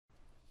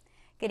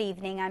Good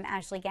evening, I'm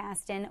Ashley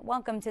Gaston.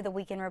 Welcome to the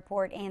Weekend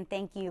Report and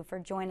thank you for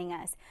joining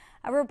us.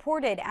 A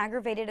reported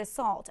aggravated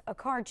assault, a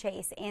car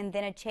chase, and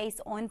then a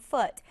chase on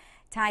foot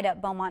tied up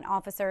Beaumont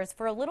officers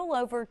for a little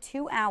over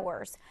 2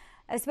 hours.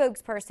 A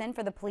spokesperson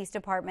for the police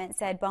department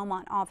said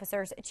Beaumont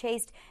officers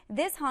chased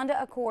this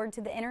Honda Accord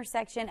to the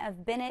intersection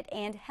of Bennett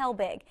and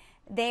Helbig.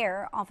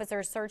 There,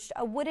 officers searched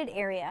a wooded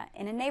area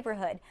in a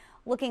neighborhood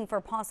looking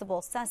for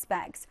possible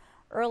suspects.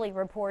 Early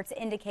reports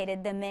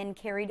indicated the men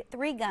carried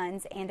 3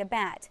 guns and a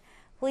bat.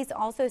 Police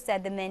also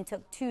said the men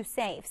took 2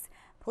 safes.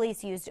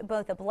 Police used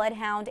both a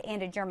bloodhound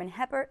and a German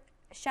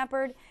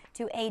shepherd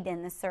to aid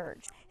in the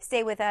search.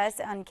 Stay with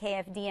us on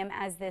KFDM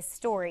as this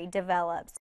story develops.